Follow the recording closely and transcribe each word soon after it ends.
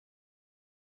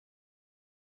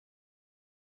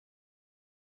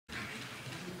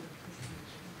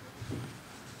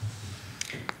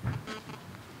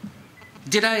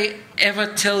Did I ever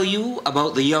tell you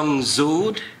about the young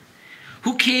Zode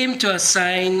who came to a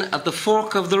sign at the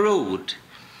fork of the road?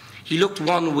 He looked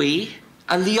one way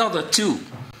and the other too.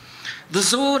 The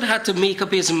Zode had to make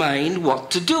up his mind what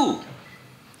to do.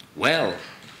 Well,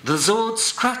 the Zode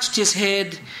scratched his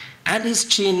head and his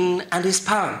chin and his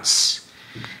pants,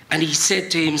 and he said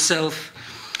to himself,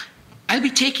 I'll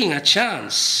be taking a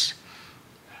chance.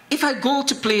 If I go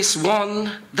to place 1,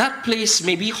 that place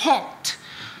may be hot.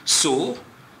 So,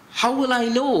 how will I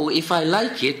know if I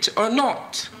like it or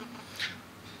not?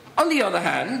 On the other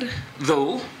hand,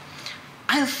 though,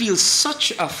 I'll feel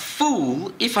such a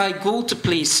fool if I go to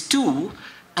place 2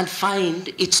 and find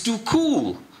it's too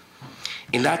cool.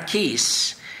 In that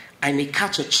case, I may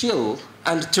catch a chill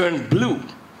and turn blue.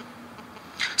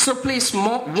 So place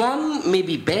 1 may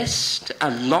be best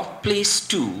and not place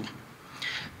 2.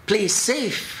 Play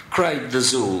safe, cried the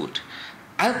Zode.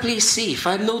 I'll play safe,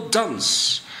 I'm no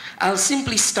dunce. I'll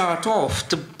simply start off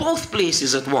to both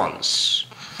places at once.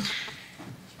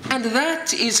 And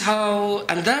that's how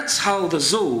the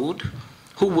Zode,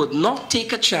 who would not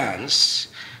take a chance,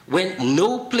 went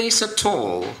no place at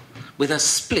all with a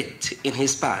split in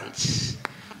his pants.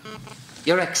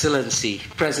 Your Excellency,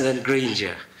 President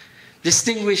Granger,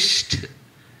 distinguished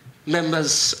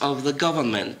members of the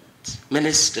government,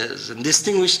 ministers, and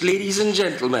distinguished ladies and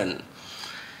gentlemen,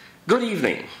 good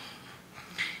evening.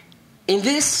 In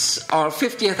this, our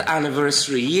 50th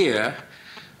anniversary year,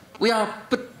 we are,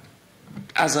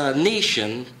 as a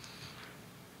nation,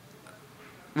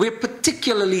 we're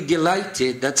particularly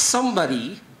delighted that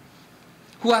somebody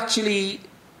who actually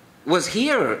was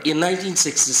here in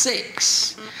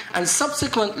 1966 and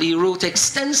subsequently wrote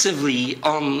extensively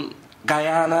on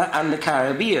Guyana and the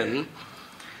Caribbean,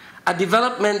 a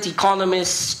development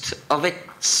economist of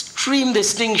extreme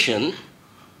distinction,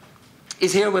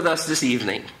 is here with us this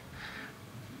evening.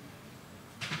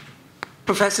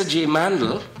 Professor J.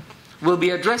 Mandle will be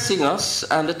addressing us,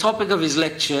 and the topic of his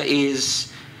lecture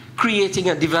is creating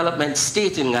a development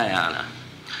state in Guyana.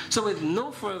 So with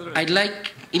no further ado, I'd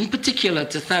like in particular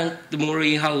to thank the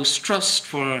Moray House Trust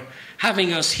for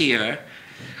having us here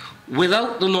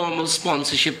without the normal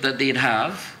sponsorship that they'd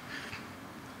have.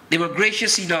 They were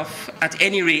gracious enough, at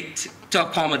any rate, to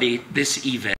accommodate this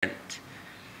event.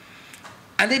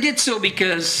 And they did so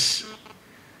because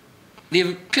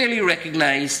they clearly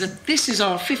recognized that this is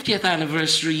our 50th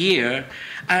anniversary year,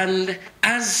 and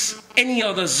as any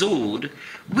other Zode,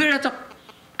 we're at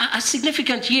a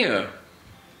significant year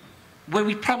where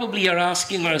we probably are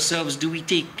asking ourselves, do we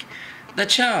take the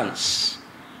chance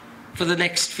for the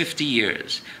next 50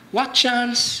 years? What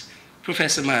chance?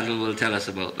 Professor Mandle will tell us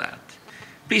about that.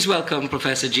 Please welcome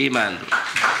Professor J. Mandle.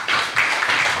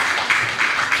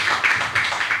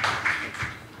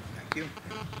 Thank you.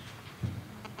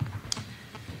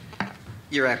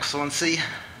 Your Excellency,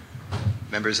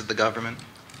 members of the government,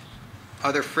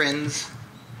 other friends,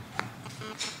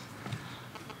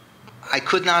 I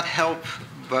could not help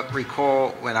but recall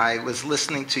when I was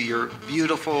listening to your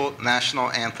beautiful national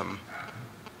anthem,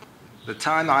 the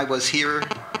time I was here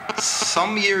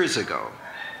some years ago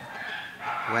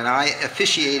when I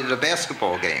officiated a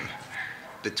basketball game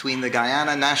between the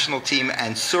Guyana national team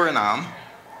and Suriname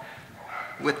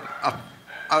with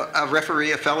a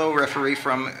referee, a fellow referee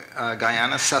from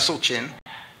Guyana, Cecil Chin.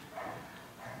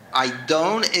 I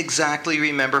don't exactly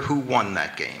remember who won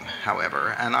that game,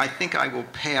 however, and I think I will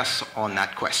pass on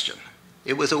that question.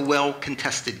 It was a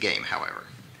well-contested game, however.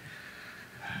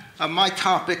 My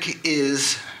topic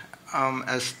is,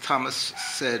 as Thomas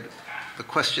said, the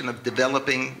question of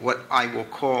developing what I will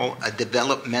call a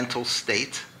developmental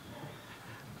state.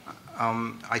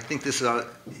 I think this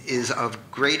is of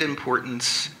great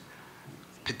importance,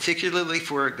 particularly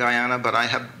for Guyana, but I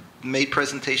have made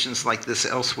presentations like this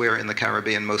elsewhere in the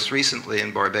Caribbean, most recently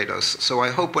in Barbados. So I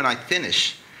hope when I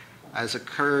finish, as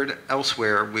occurred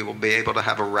elsewhere, we will be able to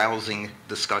have a rousing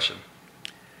discussion.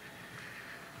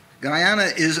 Guyana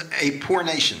is a poor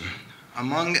nation.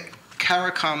 Among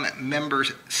CARICOM member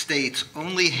states,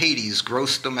 only Haiti's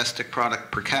gross domestic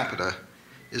product per capita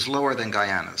is lower than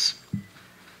Guyana's.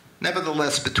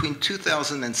 Nevertheless, between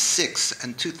 2006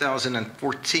 and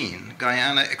 2014,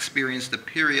 Guyana experienced a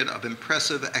period of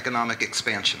impressive economic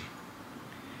expansion.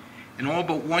 In all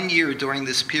but 1 year during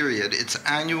this period, its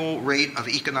annual rate of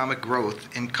economic growth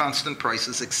in constant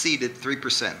prices exceeded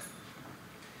 3%.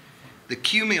 The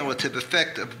cumulative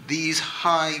effect of these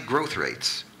high growth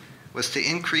rates was to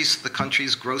increase the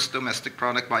country's gross domestic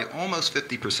product by almost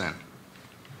 50%.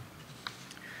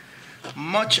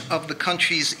 Much of the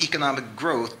country's economic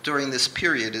growth during this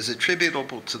period is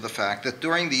attributable to the fact that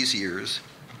during these years,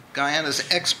 Guyana's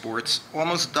exports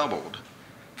almost doubled,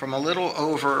 from a little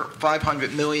over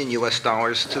 500 million US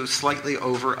dollars to slightly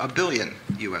over $1 billion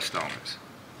US dollars.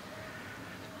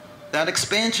 That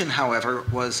expansion, however,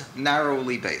 was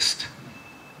narrowly based.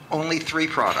 Only 3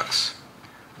 products,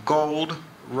 gold,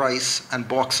 rice, and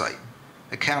bauxite,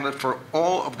 accounted for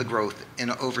all of the growth in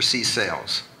overseas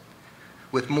sales,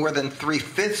 with more than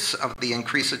 3/5 of the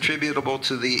increase attributable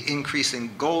to the increase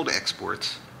in gold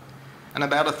exports, and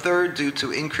about 1/3 due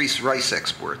to increased rice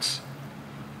exports.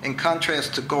 In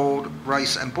contrast to gold,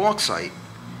 rice, and bauxite,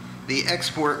 the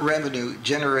export revenue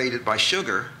generated by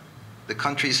sugar, the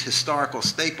country's historical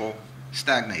staple,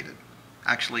 stagnated,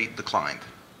 actually declined.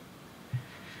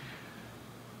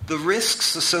 The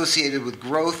risks associated with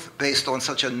growth based on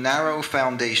such a narrow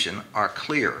foundation are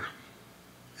clear.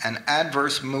 An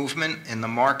adverse movement in the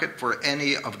market for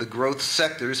any of the growth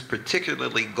sectors,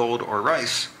 particularly gold or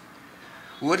rice,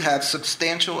 would have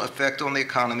substantial effect on the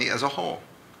economy as a whole.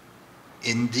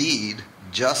 Indeed,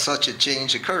 just such a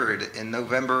change occurred in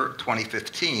November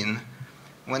 2015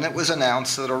 when it was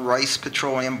announced that a rice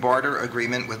petroleum barter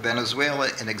agreement with Venezuela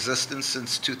in existence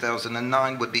since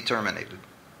 2009 would be terminated.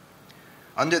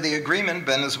 Under the agreement,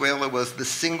 Venezuela was the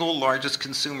single largest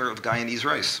consumer of Guyanese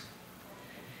rice.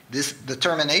 The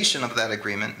termination of that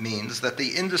agreement means that the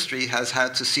industry has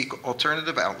had to seek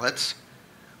alternative outlets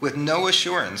with no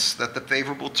assurance that the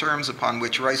favorable terms upon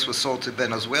which rice was sold to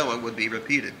Venezuela would be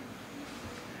repeated.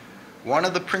 One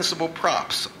of the principal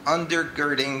props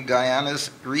undergirding Guyana's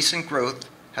recent growth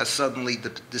has suddenly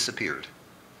disappeared.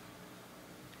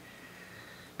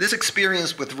 This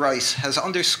experience with rice has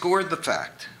underscored the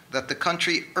fact that the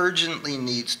country urgently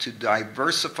needs to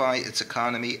diversify its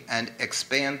economy and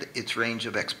expand its range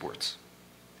of exports.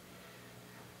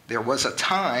 There was a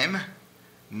time,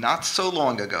 not so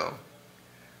long ago,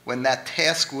 when that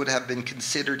task would have been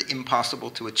considered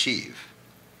impossible to achieve.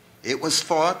 It was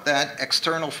thought that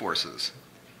external forces,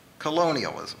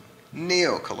 colonialism,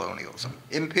 neocolonialism,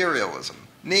 imperialism,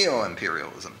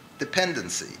 neo-imperialism,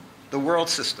 dependency, the world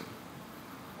system,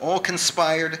 all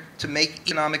conspired to make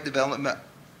economic development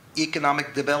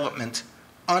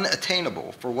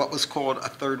unattainable for what was called a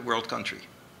third world country.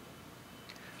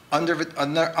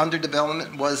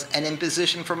 Underdevelopment was an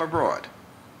imposition from abroad,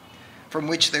 from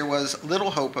which there was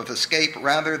little hope of escape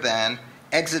rather than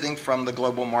exiting from the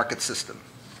global market system.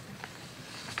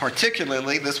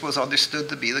 Particularly, this was understood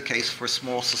to be the case for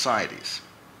small societies.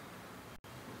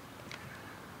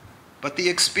 But the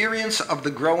experience of the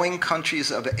growing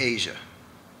countries of Asia,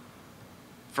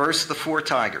 first the Four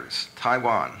Tigers,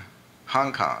 Taiwan,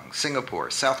 Hong Kong,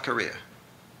 Singapore, South Korea,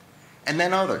 and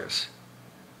then others,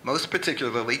 most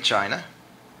particularly China,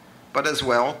 but as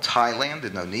well Thailand,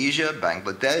 Indonesia,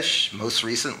 Bangladesh, most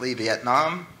recently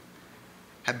Vietnam,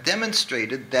 have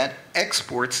demonstrated that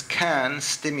exports can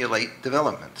stimulate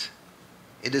development.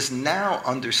 It is now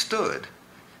understood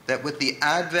that with the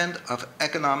advent of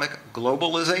economic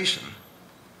globalization,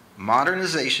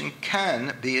 modernization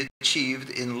can be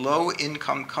achieved in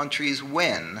low-income countries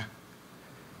when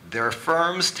their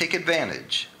firms take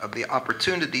advantage of the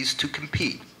opportunities to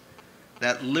compete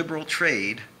that liberal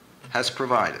trade has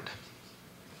provided.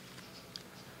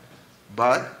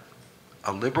 But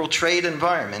a liberal trade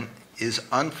environment is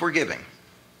unforgiving.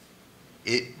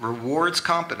 It rewards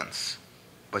competence,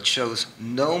 but shows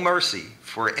no mercy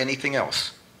for anything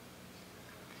else.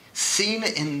 Seen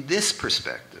in this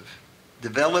perspective,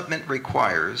 development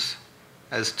requires,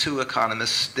 as 2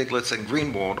 economists, Stiglitz and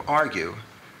Greenwald, argue,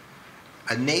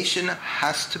 a nation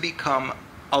has to become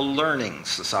a learning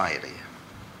society.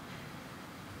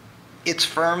 Its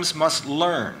firms must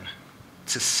learn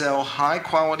to sell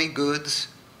high-quality goods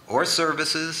or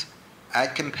services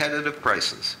at competitive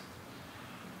prices.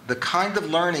 The kind of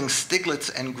learning Stiglitz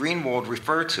and Greenwald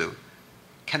refer to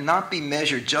cannot be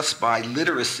measured just by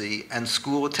literacy and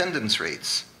school attendance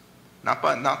rates, not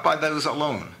by those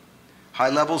alone. High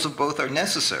levels of both are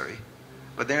necessary,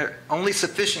 but they're only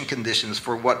sufficient conditions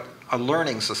for what a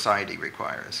learning society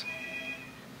requires.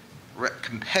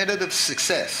 Competitive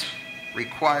success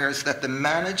requires that the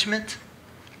management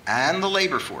and the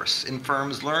labor force in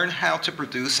firms learn how to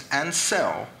produce and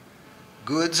sell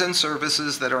goods and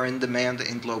services that are in demand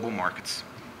in global markets.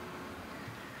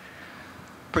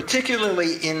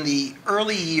 Particularly in the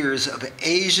early years of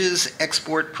Asia's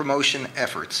export promotion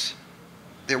efforts,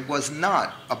 there was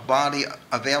not a body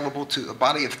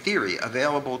of theory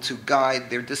available to guide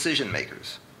their decision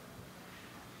makers.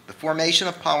 The formation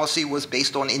of policy was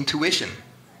based on intuition,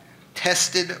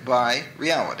 tested by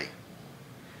reality.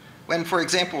 When, for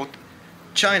example,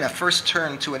 China first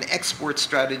turned to an export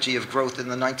strategy of growth in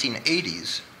the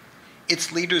 1980s,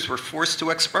 its leaders were forced to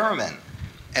experiment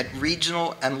at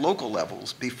regional and local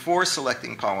levels before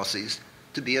selecting policies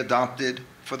to be adopted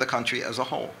for the country as a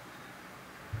whole.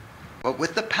 But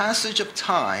with the passage of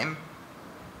time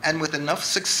and with enough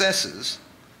successes,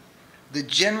 the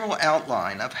general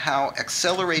outline of how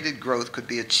accelerated growth could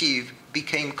be achieved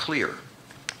became clear.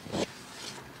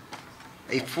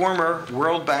 A former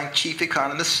World Bank chief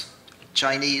economist,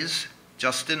 Chinese,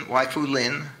 Justin Waifu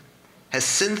Lin, has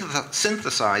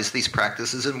synthesized these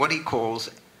practices in what he calls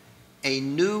a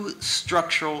new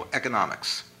structural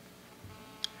economics.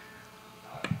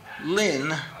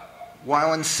 Lin,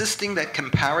 while insisting that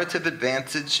comparative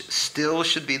advantage still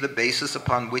should be the basis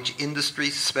upon which industry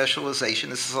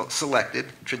specialization is selected,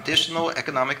 traditional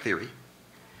economic theory,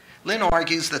 Lin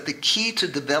argues that the key to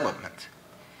development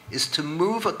is to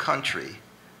move a country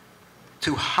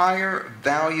to higher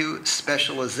value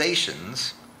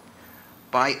specializations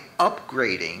by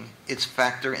upgrading its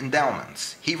factor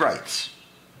endowments. He writes,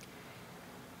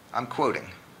 I'm quoting,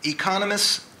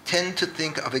 "Economists tend to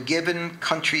think of a given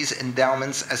country's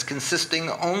endowments as consisting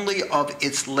only of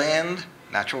its land,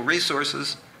 natural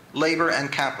resources, labor,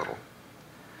 and capital.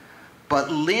 But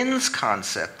Lin's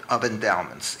concept of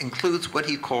endowments includes what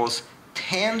he calls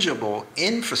tangible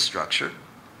infrastructure,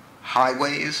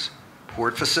 highways,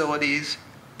 port facilities,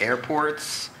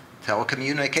 airports,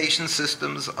 telecommunication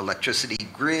systems, electricity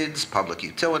grids, public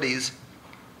utilities,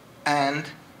 and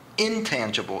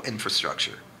intangible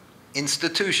infrastructure,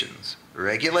 institutions,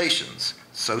 regulations,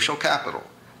 social capital,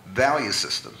 value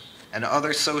system, and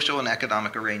other social and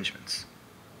economic arrangements.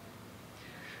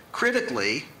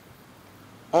 Critically,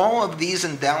 all of these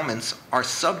endowments are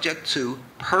subject to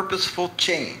purposeful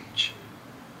change.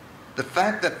 The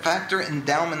fact that factor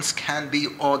endowments can be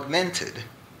augmented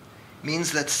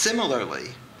means that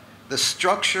similarly, the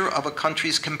structure of a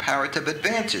country's comparative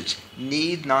advantage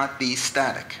need not be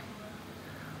static.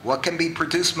 What can be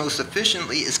produced most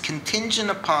efficiently is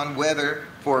contingent upon whether,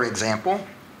 for example,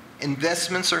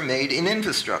 investments are made in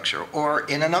infrastructure, or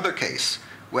in another case,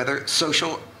 whether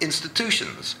social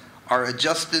institutions are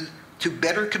adjusted to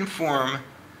better conform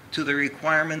to the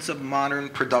requirements of modern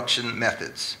production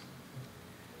methods.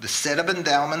 The set of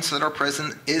endowments that are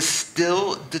present is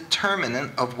still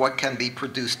determinant of what can be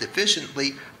produced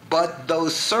efficiently, but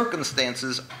those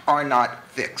circumstances are not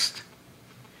fixed.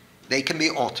 They can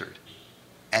be altered.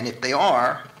 And if they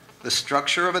are, the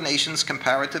structure of a nation's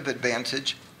comparative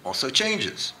advantage also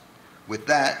changes. With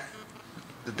that,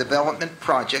 the development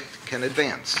project can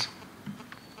advance.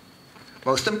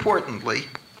 Most importantly,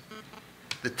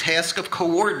 the task of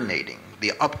coordinating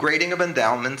the upgrading of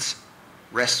endowments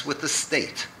rests with the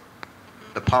state.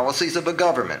 The policies of a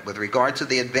government with regard to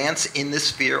the advance in this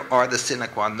sphere are the sine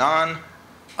qua non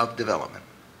of development.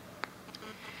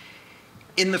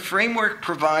 In the framework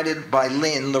provided by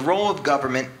Lin, the role of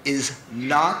government is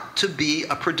not to be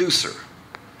a producer,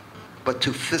 but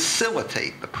to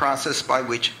facilitate the process by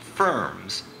which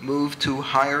firms move to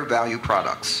higher value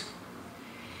products.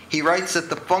 He writes that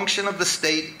the function of the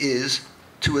state is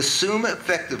to assume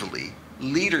effectively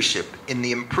leadership in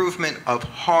the improvement of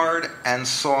hard and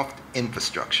soft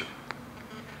infrastructure.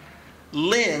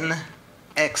 Lin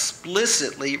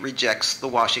explicitly rejects the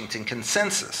Washington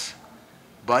Consensus,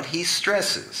 but he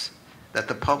stresses that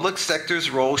the public sector's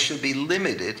role should be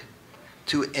limited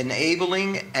to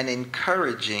enabling and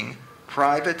encouraging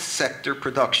private sector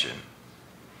production.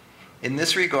 In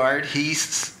this regard, he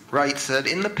writes that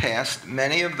in the past,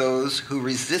 many of those who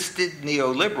resisted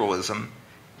neoliberalism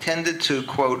tended to,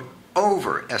 quote,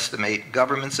 overestimate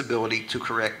government's ability to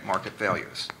correct market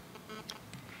failures.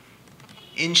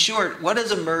 In short, what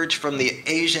has emerged from the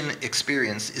Asian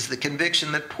experience is the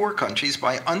conviction that poor countries,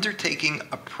 by undertaking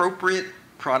appropriate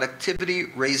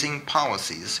productivity-raising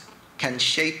policies, can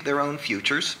shape their own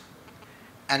futures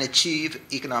and achieve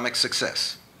economic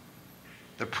success.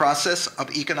 The process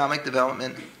of economic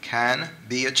development can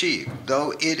be achieved,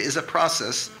 though it is a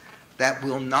process that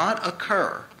will not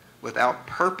occur without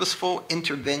purposeful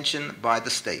intervention by the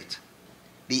state.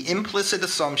 The implicit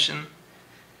assumption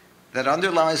that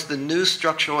underlies the new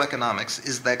structural economics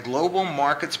is that global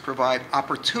markets provide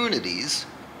opportunities,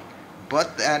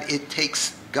 but that it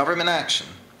takes government action,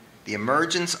 the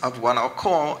emergence of what I'll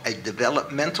call a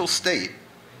developmental state,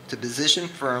 to position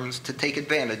firms to take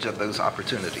advantage of those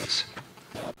opportunities.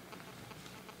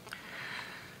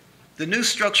 The new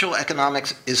structural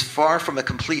economics is far from a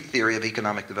complete theory of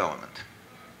economic development.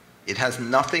 It has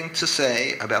nothing to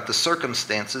say about the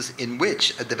circumstances in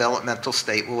which a developmental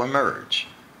state will emerge.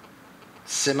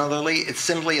 Similarly, it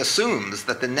simply assumes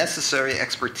that the necessary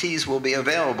expertise will be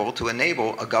available to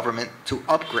enable a government to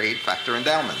upgrade factor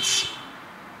endowments.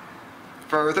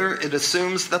 Further, it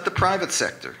assumes that the private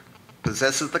sector,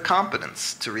 possesses the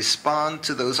competence to respond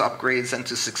to those upgrades and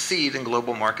to succeed in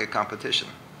global market competition.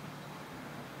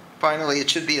 Finally, it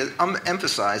should be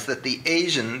emphasized that the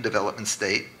Asian development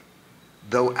state,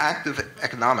 though active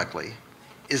economically,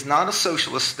 is not a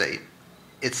socialist state.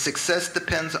 Its success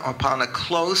depends upon a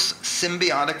close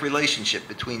symbiotic relationship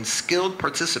between skilled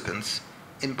participants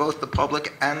in both the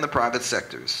public and the private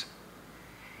sectors.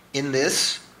 In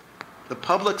this, the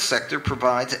public sector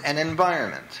provides an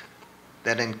environment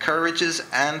that encourages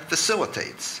and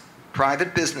facilitates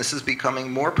private businesses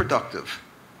becoming more productive.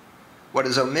 What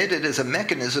is omitted is a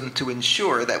mechanism to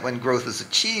ensure that when growth is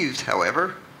achieved,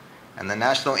 however, and the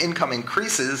national income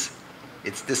increases,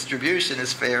 its distribution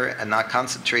is fair and not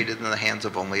concentrated in the hands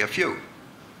of only a few.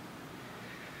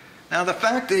 Now, the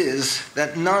fact is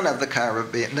that none of the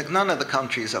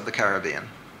countries of the Caribbean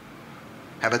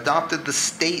have adopted the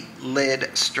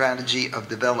state-led strategy of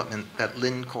development that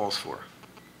Lynn calls for.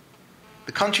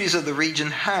 The countries of the region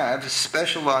have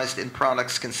specialized in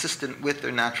products consistent with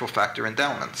their natural factor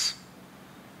endowments.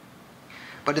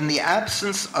 But in the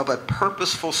absence of a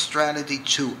purposeful strategy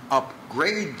to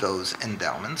upgrade those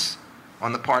endowments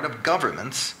on the part of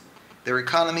governments, their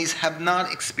economies have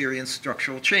not experienced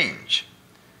structural change.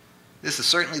 This is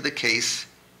certainly the case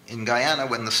in Guyana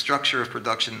where the structure of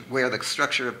production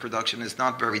is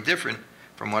not very different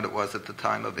from what it was at the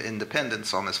time of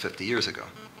independence almost 50 years ago.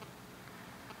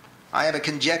 I have a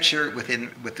conjecture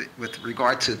with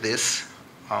regard to this.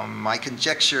 My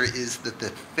conjecture is that the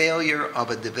failure of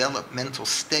a developmental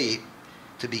state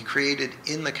to be created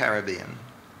in the Caribbean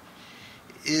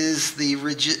is the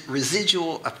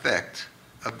residual effect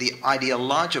of the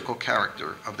ideological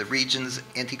character of the region's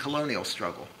anti-colonial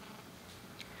struggle.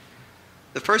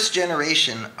 The first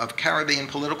generation of Caribbean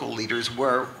political leaders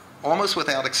were, almost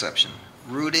without exception,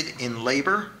 rooted in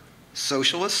labor,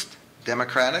 socialist,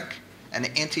 democratic, and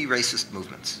anti-racist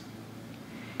movements.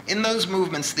 In those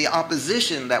movements, the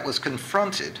opposition that was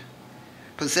confronted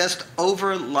possessed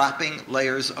overlapping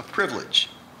layers of privilege.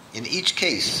 In each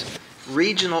case,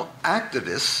 regional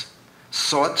activists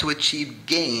sought to achieve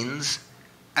gains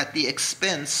at the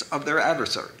expense of their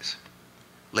adversaries.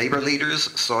 Labor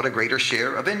leaders sought a greater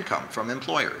share of income from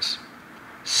employers.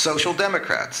 Social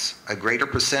Democrats, a greater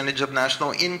percentage of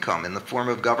national income in the form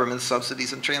of government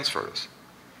subsidies and transfers.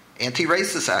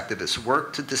 Anti-racist activists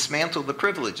worked to dismantle the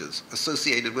privileges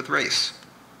associated with race.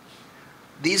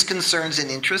 These concerns and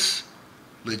interests,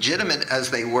 legitimate as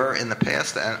they were in the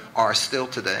past and are still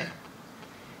today,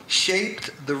 shaped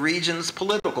the region's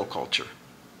political culture.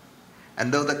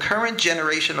 And though the current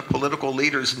generation of political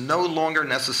leaders no longer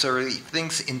necessarily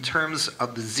thinks in terms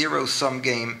of the zero-sum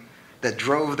game that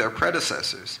drove their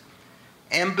predecessors,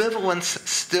 ambivalence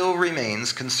still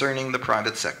remains concerning the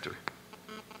private sector.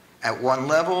 At one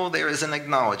level, there is an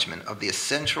acknowledgement of the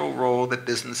essential role that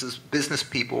business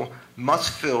people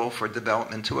must fill for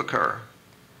development to occur.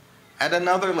 At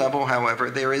another level,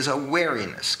 however, there is a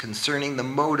wariness concerning the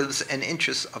motives and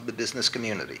interests of the business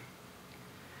community,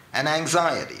 an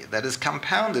anxiety that is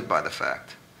compounded by the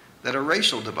fact that a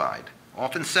racial divide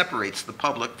often separates the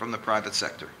public from the private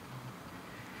sector.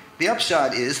 The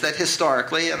upshot is that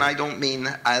historically, and I don't mean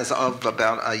as of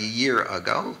about a year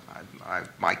ago,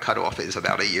 my cutoff is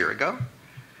about a year ago,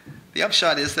 the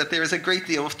upshot is that there is a great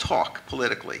deal of talk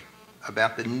politically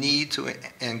about the need to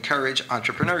encourage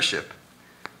entrepreneurship,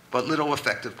 but little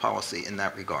effective policy in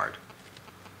that regard.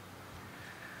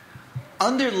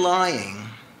 Underlying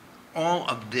all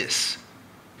of this,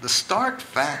 the stark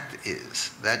fact is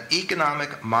that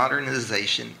economic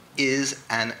modernization is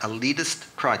an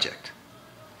elitist project.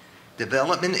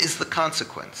 Development is the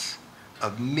consequence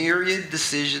of myriad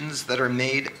decisions that are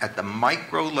made at the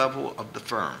micro level of the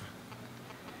firm.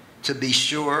 To be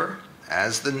sure,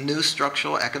 as the new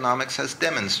structural economics has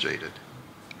demonstrated,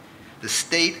 the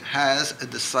state has a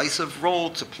decisive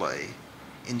role to play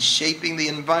in shaping the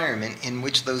environment in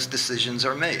which those decisions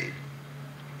are made.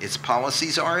 Its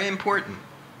policies are important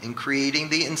in creating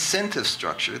the incentive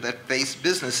structure that face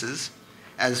businesses,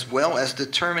 as well as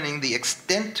determining the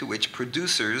extent to which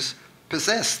producers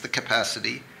possess the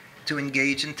capacity to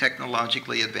engage in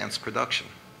technologically advanced production.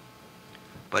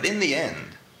 But in the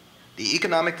end, the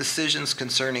economic decisions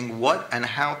concerning what and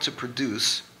how to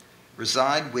produce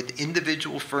reside with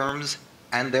individual firms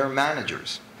and their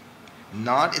managers,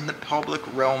 not in the public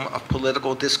realm of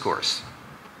political discourse.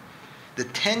 The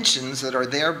tensions that are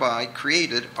thereby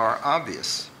created are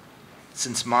obvious,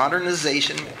 since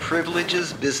modernization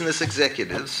privileges business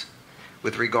executives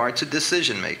with regard to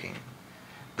decision-making.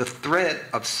 The threat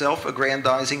of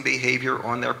self-aggrandizing behavior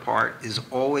on their part is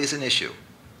always an issue.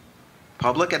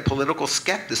 Public and political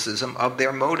skepticism of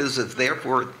their motives is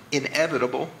therefore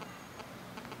inevitable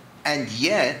And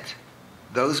yet,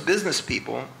 those business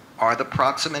people are the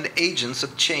proximate agents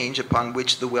of change upon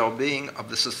which the well-being of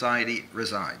the society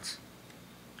resides.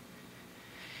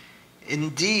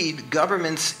 Indeed,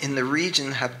 governments in the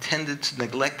region have tended to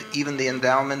neglect even the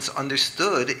endowments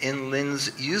understood in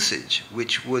Lin's usage,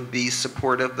 which would be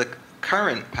supportive of the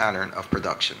current pattern of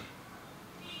production.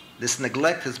 This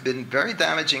neglect has been very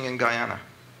damaging in Guyana.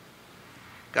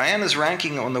 Guyana's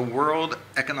ranking on the World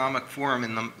Economic Forum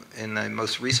in the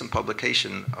most recent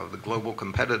publication of the Global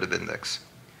Competitive Index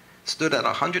stood at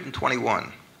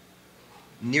 121,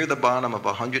 near the bottom of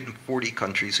 140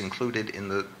 countries included in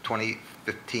the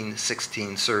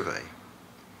 2015-16 survey.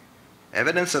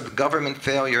 Evidence of government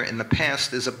failure in the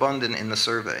past is abundant in the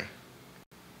survey.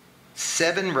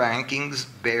 7 rankings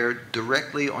bear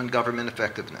directly on government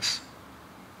effectiveness.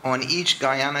 On each,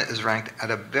 Guyana is ranked at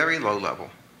a very low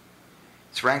level.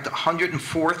 It's ranked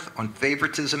 104th on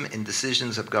favoritism in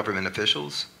decisions of government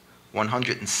officials,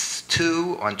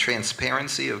 102 on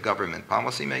transparency of government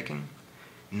policymaking,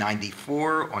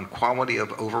 94 on quality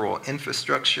of overall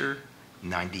infrastructure,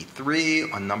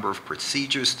 93 on number of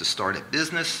procedures to start a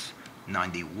business,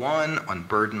 91 on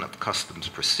burden of customs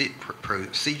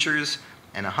procedures,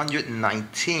 and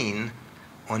 119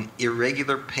 on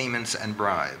irregular payments and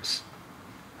bribes.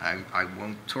 I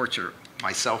won't torture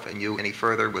myself and you any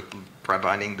further with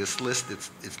providing this list.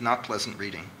 It's not pleasant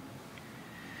reading.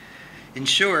 In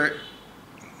short,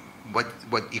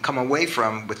 what you come away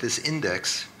from with this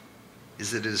index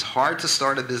is that it is hard to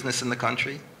start a business in the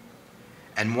country,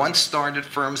 and once started,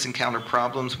 firms encounter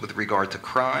problems with regard to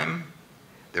crime,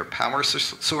 their power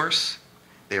source,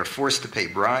 they are forced to pay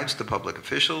bribes to public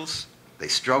officials, they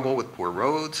struggle with poor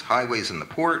roads, highways, and the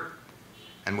port,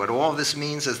 and what all this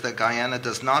means is that Guyana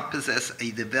does not possess a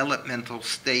developmental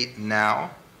state now,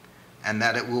 and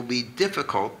that it will be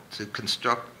difficult to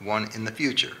construct one in the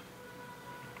future.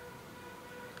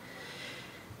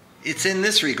 It's in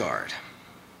this regard,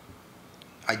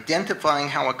 identifying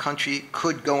how a country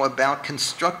could go about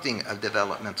constructing a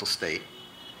developmental state,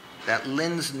 that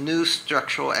Lin's new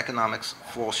structural economics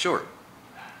fall short.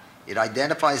 It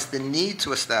identifies the need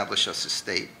to establish such a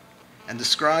state and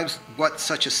describes what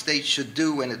such a state should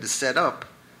do when it is set up,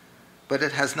 but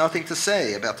it has nothing to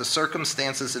say about the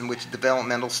circumstances in which a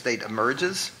developmental state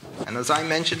emerges, and as I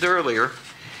mentioned earlier,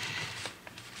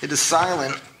 it is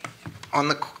silent on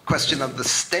the question of the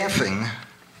staffing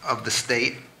of the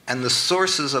state and the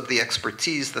sources of the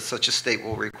expertise that such a state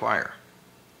will require.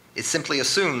 It simply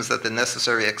assumes that the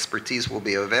necessary expertise will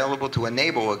be available to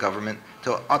enable a government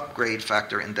to upgrade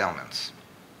factor endowments.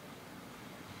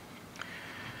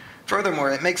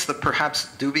 Furthermore, it makes the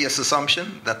perhaps dubious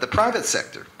assumption that the private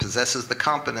sector possesses the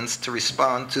competence to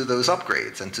respond to those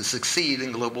upgrades and to succeed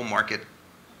in global market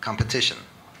competition.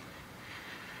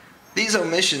 These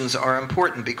omissions are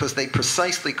important because they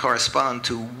precisely correspond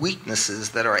to weaknesses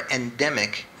that are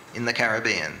endemic in the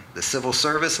Caribbean. The civil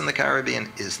service in the Caribbean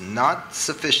is not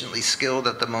sufficiently skilled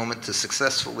at the moment to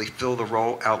successfully fill the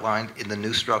role outlined in the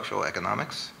new structural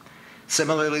economics.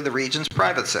 Similarly, the region's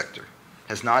private sector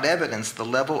has not evidenced the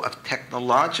level of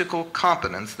technological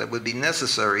competence that would be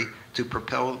necessary to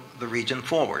propel the region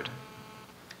forward.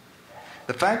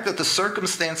 The fact is that the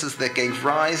circumstances that gave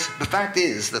rise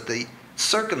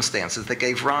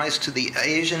to the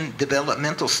Asian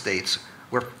developmental states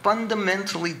were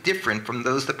fundamentally different from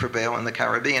those that prevail in the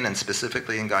Caribbean and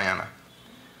specifically in Guyana.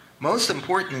 Most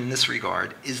important in this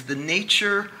regard is the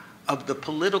nature of the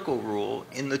political rule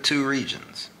in the two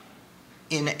regions.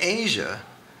 In Asia,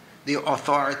 the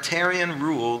authoritarian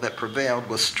rule that prevailed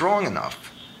was strong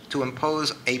enough to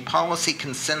impose a policy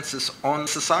consensus on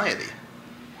society.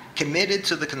 Committed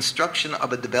to the construction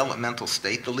of a developmental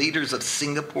state, the leaders of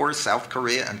Singapore, South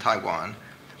Korea, and Taiwan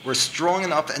were strong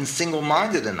enough and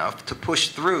single-minded enough to push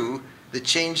through the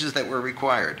changes that were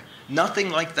required.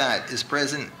 Nothing like that is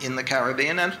present in the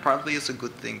Caribbean, and probably it's a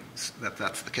good thing that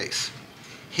that's the case.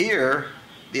 Here,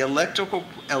 the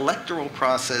electoral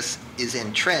process is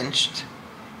entrenched,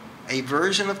 a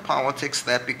version of politics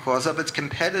that, because of its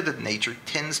competitive nature,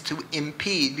 tends to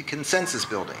impede consensus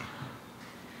building.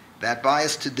 That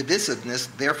bias to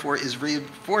divisiveness, therefore, is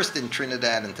reinforced in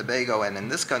Trinidad and Tobago and in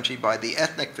this country by the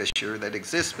ethnic fissure that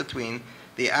exists between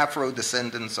the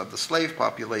Afro-descendants of the slave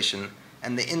population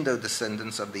and the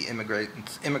Indo-descendants of the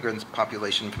immigrant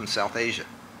population from South Asia.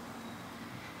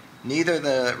 Neither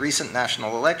the recent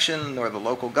national election nor the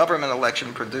local government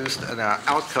election produced an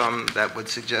outcome that would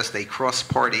suggest a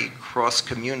cross-party,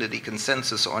 cross-community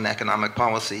consensus on economic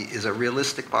policy is a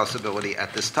realistic possibility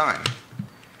at this time.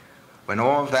 When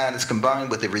all of that is combined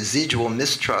with the residual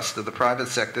mistrust of the private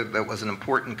sector that was an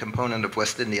important component of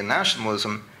West Indian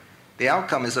nationalism, The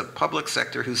outcome is a public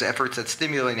sector whose efforts at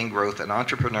stimulating growth and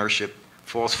entrepreneurship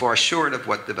falls far short of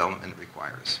what development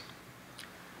requires.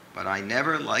 But I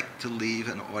never like to leave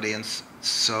an audience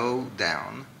so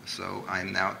down, so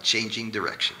I'm now changing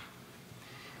direction.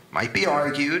 Might be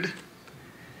argued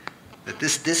that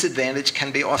this disadvantage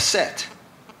can be offset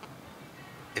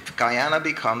if Guyana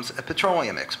becomes a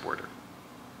petroleum exporter,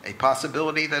 a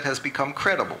possibility that has become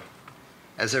credible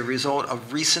as a result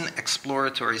of recent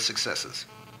exploratory successes.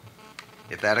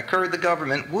 If that occurred, the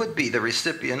government would be the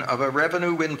recipient of a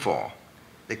revenue windfall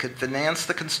that could finance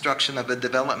the construction of a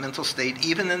developmental state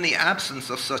even in the absence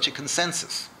of such a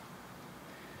consensus.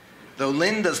 Though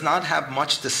Lin does not have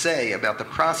much to say about the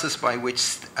process by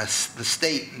which the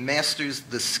state masters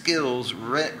the skills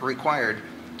required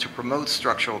to promote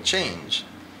structural change,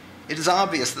 it is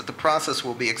obvious that the process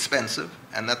will be expensive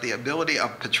and that the ability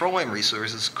of petroleum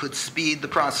resources could speed the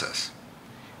process.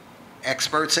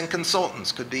 Experts and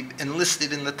consultants could be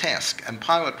enlisted in the task, and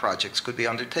pilot projects could be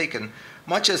undertaken,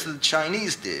 much as the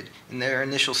Chinese did in their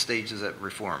initial stages of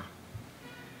reform.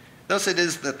 Thus it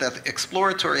is that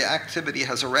exploratory activity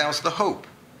has aroused the hope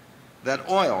that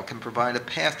oil can provide a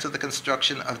path to the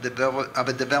construction of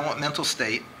a developmental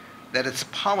state that its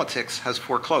politics has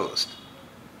foreclosed.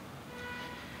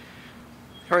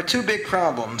 There are two big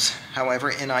problems, however,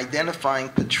 in identifying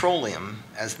petroleum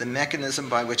as the mechanism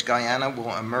by which Guyana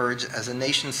will emerge as a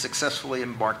nation successfully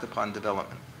embarked upon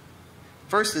development.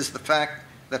 First is the fact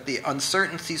that the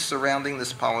uncertainties surrounding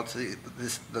this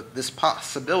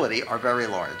possibility are very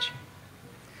large.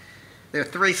 There are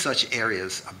three such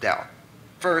areas of doubt.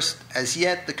 First, as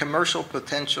yet, the commercial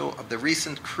potential of the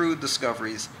recent crude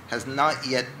discoveries has not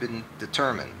yet been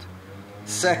determined.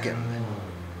 Second,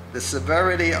 the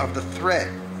severity of the threat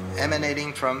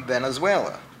emanating from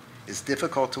Venezuela is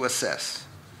difficult to assess.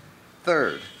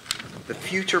 Third, the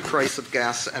future price of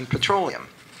gas and petroleum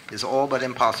is all but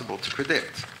impossible to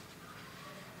predict.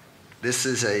 This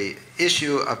is an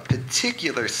issue of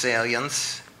particular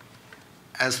salience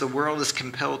as the world is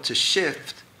compelled to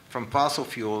shift from fossil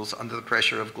fuels under the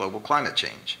pressure of global climate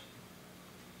change.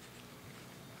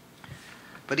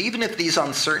 But even if these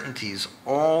uncertainties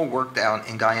all worked out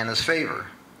in Guyana's favor,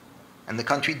 and the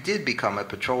country did become a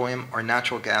petroleum or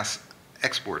natural gas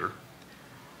exporter,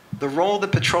 the role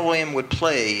that petroleum would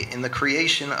play in the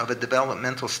creation of a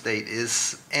developmental state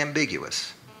is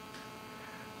ambiguous.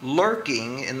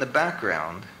 Lurking in the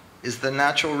background is the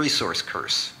natural resource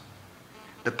curse,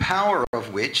 the power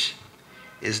of which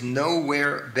is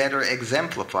nowhere better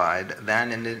exemplified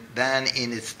than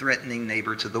in its threatening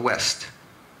neighbor to the west.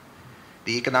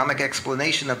 The economic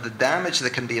explanation of the damage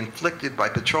that can be inflicted by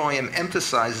petroleum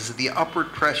emphasizes the upward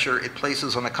pressure it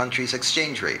places on a country's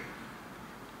exchange rate,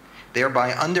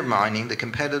 thereby undermining the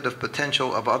competitive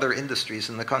potential of other industries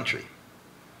in the country.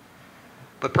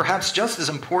 But perhaps just as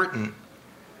important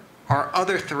are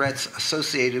other threats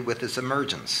associated with its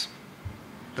emergence.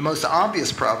 The most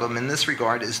obvious problem in this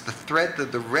regard is the threat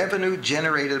that the revenue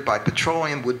generated by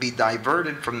petroleum would be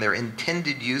diverted from their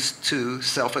intended use to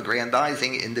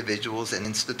self-aggrandizing individuals and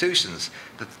institutions.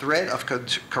 The threat of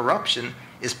corruption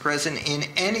is present in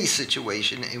any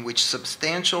situation in which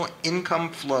substantial income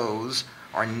flows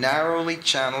are narrowly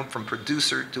channeled from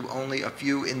producer to only a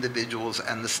few individuals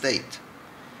and the state.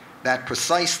 That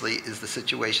precisely is the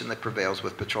situation that prevails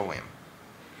with petroleum.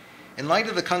 In light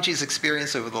of the country's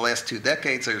experience over the last 2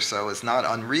 decades or so, it's not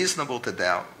unreasonable to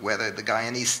doubt whether the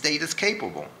Guyanese state is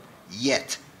capable,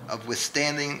 yet, of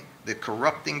withstanding the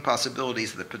corrupting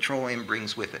possibilities that petroleum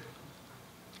brings with it.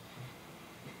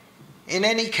 In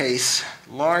any case,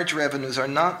 large revenues are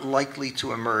not likely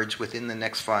to emerge within the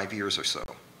next 5 years or so.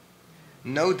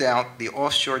 No doubt the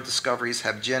offshore discoveries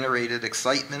have generated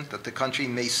excitement that the country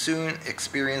may soon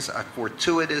experience a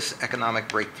fortuitous economic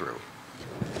breakthrough.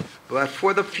 But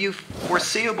for the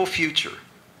foreseeable future,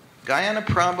 Guyana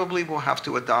probably will have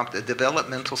to adopt a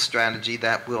developmental strategy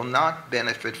that will not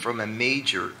benefit from a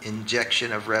major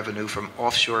injection of revenue from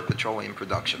offshore petroleum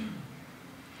production.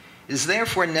 It is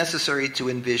therefore necessary to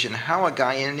envision how a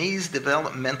Guyanese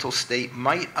developmental state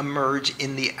might emerge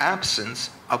in the absence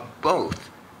of both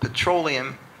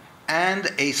petroleum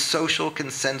and a social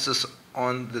consensus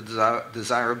on the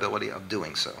desirability of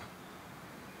doing so.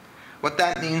 What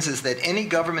that means is that any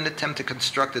government attempt to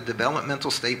construct a developmental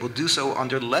state will do so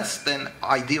under less than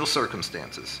ideal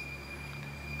circumstances.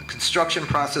 The construction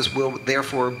process will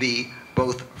therefore be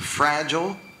both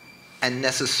fragile and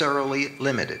necessarily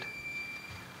limited.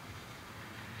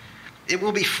 It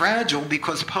will be fragile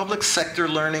because public sector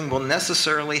learning will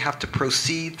necessarily have to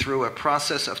proceed through a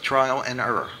process of trial and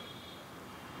error.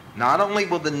 Not only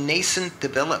will the nascent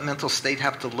developmental state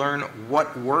have to learn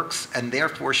what works and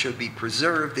therefore should be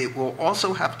preserved, it will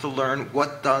also have to learn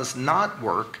what does not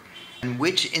work and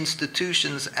which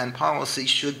institutions and policies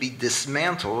should be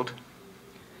dismantled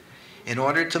in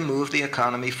order to move the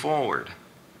economy forward.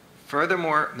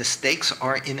 Furthermore, mistakes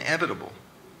are inevitable,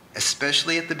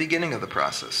 especially at the beginning of the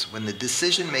process, when the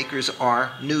decision makers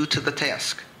are new to the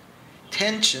task.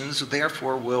 Tensions,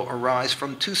 therefore, will arise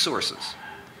from two sources: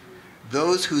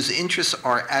 those whose interests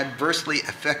are adversely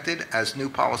affected as new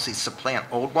policies supplant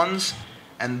old ones,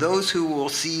 and those who will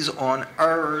seize on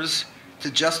errors to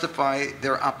justify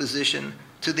their opposition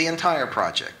to the entire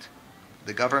project.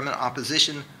 The government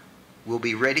opposition will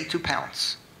be ready to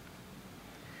pounce.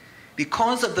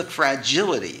 Because of the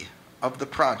fragility of the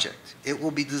project, it will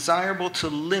be desirable to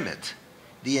limit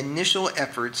the initial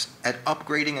efforts at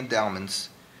upgrading endowments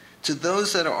to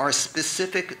those that are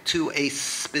specific to a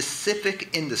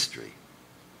specific industry,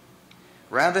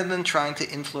 rather than trying to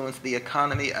influence the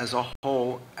economy as a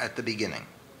whole at the beginning.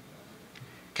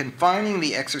 Confining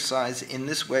the exercise in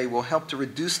this way will help to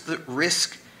reduce the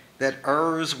risk that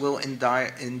errors will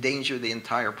endanger the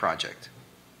entire project.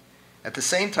 At the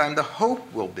same time, the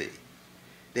hope will be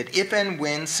that if and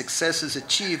when success is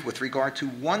achieved with regard to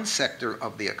one sector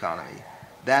of the economy,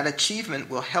 that achievement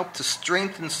will help to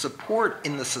strengthen support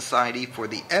in the society for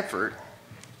the effort.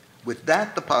 With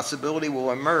that, the possibility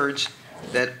will emerge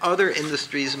that other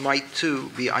industries might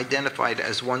too be identified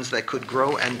as ones that could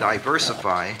grow and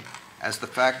diversify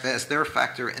as their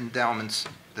factor endowments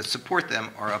that support them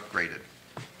are upgraded.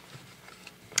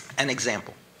 An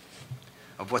example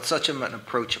of what such an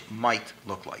approach might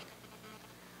look like.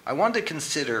 I want to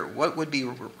consider what would be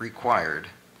required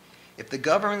if the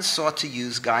government sought to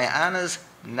use Guyana's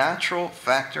natural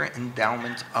factor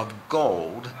endowment of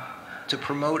gold to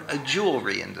promote a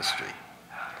jewelry industry.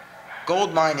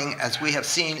 Gold mining, as we have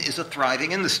seen, is a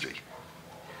thriving industry,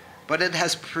 but it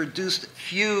has produced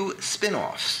few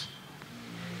spin-offs.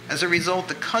 As a result,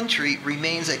 the country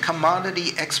remains a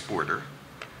commodity exporter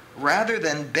rather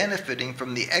than benefiting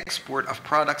from the export of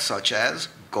products such as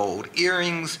gold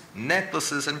earrings,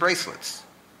 necklaces, and bracelets.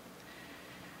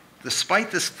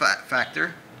 Despite this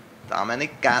factor,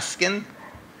 Dominic Gaskin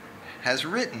has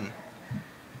written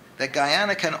that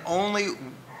Guyana can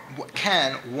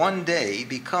one day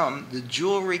become the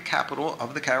jewelry capital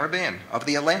of the Caribbean, of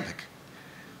the Atlantic.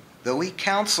 Though he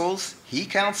counsels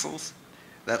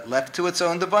that left to its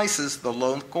own devices, the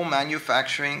local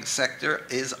manufacturing sector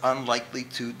is unlikely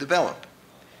to develop.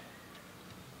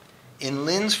 In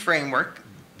Lynn's framework,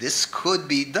 this could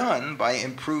be done by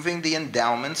improving the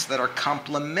endowments that are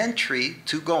complementary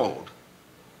to gold,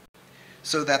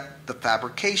 so that the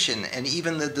fabrication and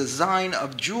even the design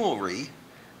of jewelry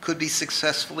could be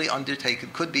successfully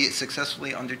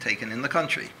undertaken in the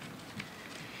country.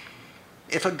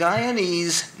 If a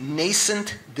Guyanese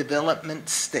nascent development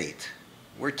state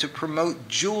were to promote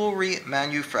jewelry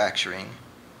manufacturing,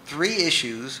 three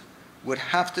issues would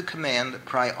have to command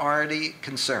priority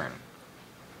concern.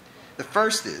 The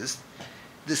first is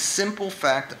the simple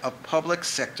fact of public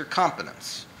sector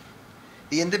competence.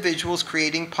 The individuals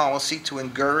creating policy to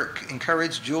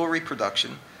encourage jewelry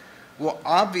production will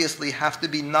obviously have to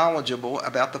be knowledgeable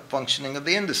about the functioning of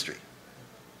the industry.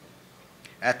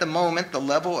 At the moment, the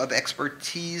level of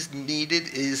expertise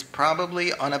needed is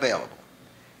probably unavailable.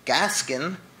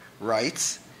 Gaskin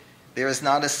writes, "There is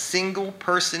not a single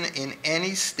person in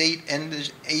any state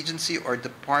agency or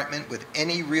department with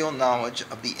any real knowledge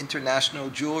of the international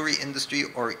jewelry industry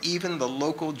or even the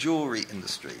local jewelry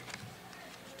industry."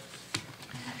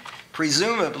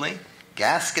 Presumably,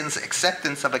 Gaskin's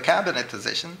acceptance of a cabinet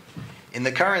position in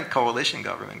the current coalition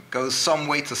government goes some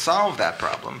way to solve that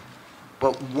problem,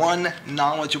 but one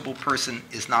knowledgeable person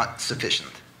is not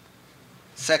sufficient.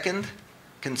 Second,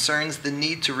 concerns the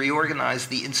need to reorganize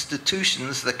the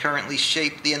institutions that currently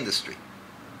shape the industry,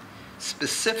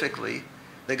 specifically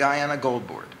the Guyana Gold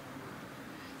Board.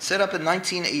 Set up in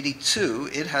 1982,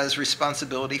 it has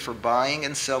responsibility for buying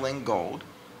and selling gold.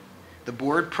 The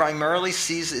board primarily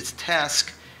sees its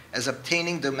task as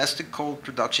obtaining domestic gold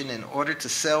production in order to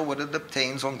sell what it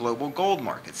obtains on global gold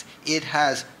markets. It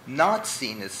has not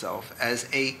seen itself as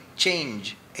a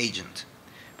change agent,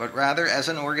 but rather as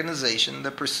an organization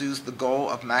that pursues the goal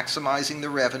of maximizing the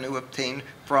revenue obtained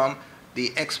from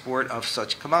the export of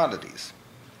such commodities.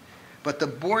 But the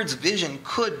board's vision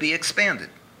could be expanded.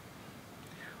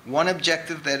 One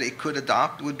objective that it could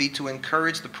adopt would be to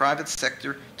encourage the private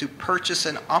sector to purchase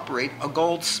and operate a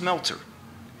gold smelter.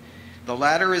 The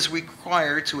latter is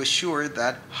required to assure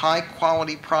that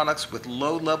high-quality products with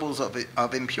low levels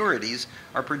of impurities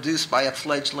are produced by a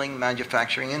fledgling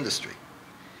manufacturing industry.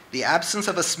 The absence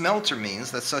of a smelter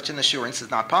means that such an assurance is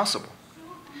not possible.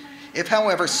 If,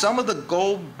 however, some of the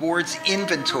gold board's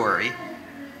inventory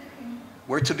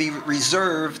were to be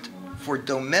reserved for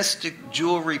domestic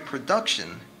jewelry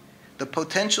production, the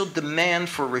potential demand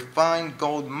for refined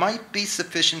gold might be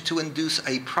sufficient to induce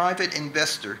a private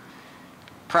sector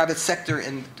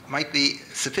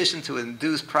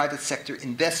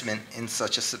investment in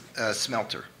such a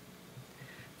smelter.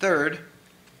 Third,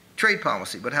 trade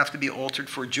policy would have to be altered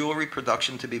for jewelry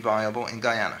production to be viable in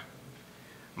Guyana.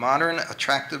 Modern,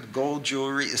 attractive gold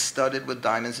jewelry is studded with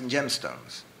diamonds and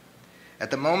gemstones.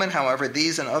 At the moment, however,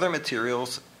 these and other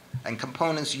materials and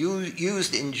components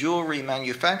used in jewelry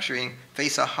manufacturing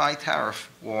face a high tariff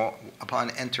wall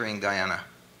upon entering Guyana.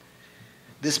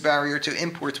 This barrier to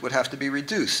imports would have to be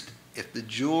reduced if the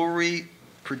jewelry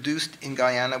produced in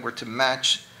Guyana were to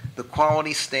match the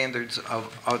quality standards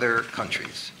of other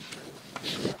countries.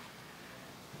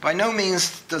 By no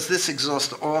means does this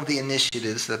exhaust all the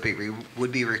initiatives that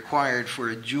would be required for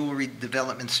a jewelry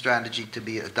development strategy to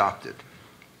be adopted.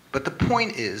 But the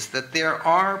point is that there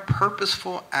are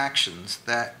purposeful actions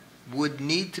that would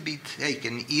need to be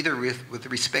taken either with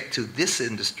respect to this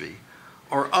industry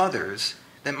or others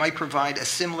that might provide a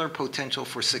similar potential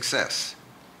for success.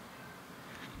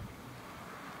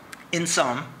 In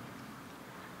sum,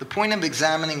 the point of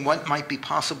examining what might be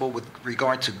possible with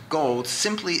regard to gold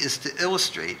simply is to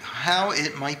illustrate how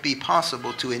it might be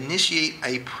possible to initiate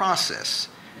a process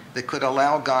that could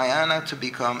allow Guyana to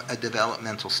become a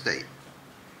developmental state.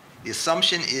 The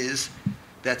assumption is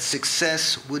that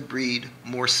success would breed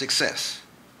more success.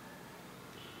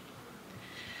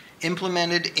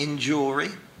 Implemented in jewelry,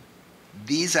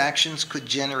 these actions could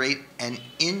generate an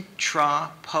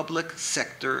intra-public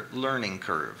sector learning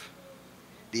curve.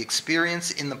 The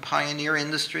experience in the pioneer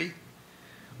industry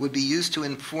would be used to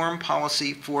inform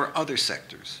policy for other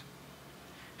sectors.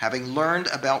 Having learned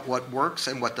about what works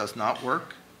and what does not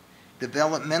work,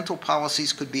 developmental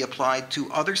policies could be applied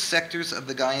to other sectors of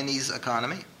the Guyanese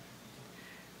economy.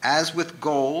 As with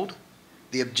gold,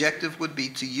 the objective would be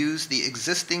to use the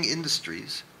existing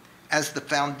industries as the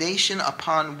foundation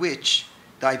upon which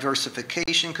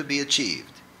diversification could be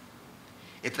achieved.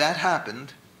 If that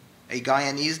happened, a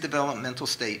Guyanese developmental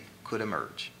state could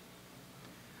emerge.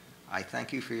 I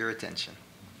thank you for your attention.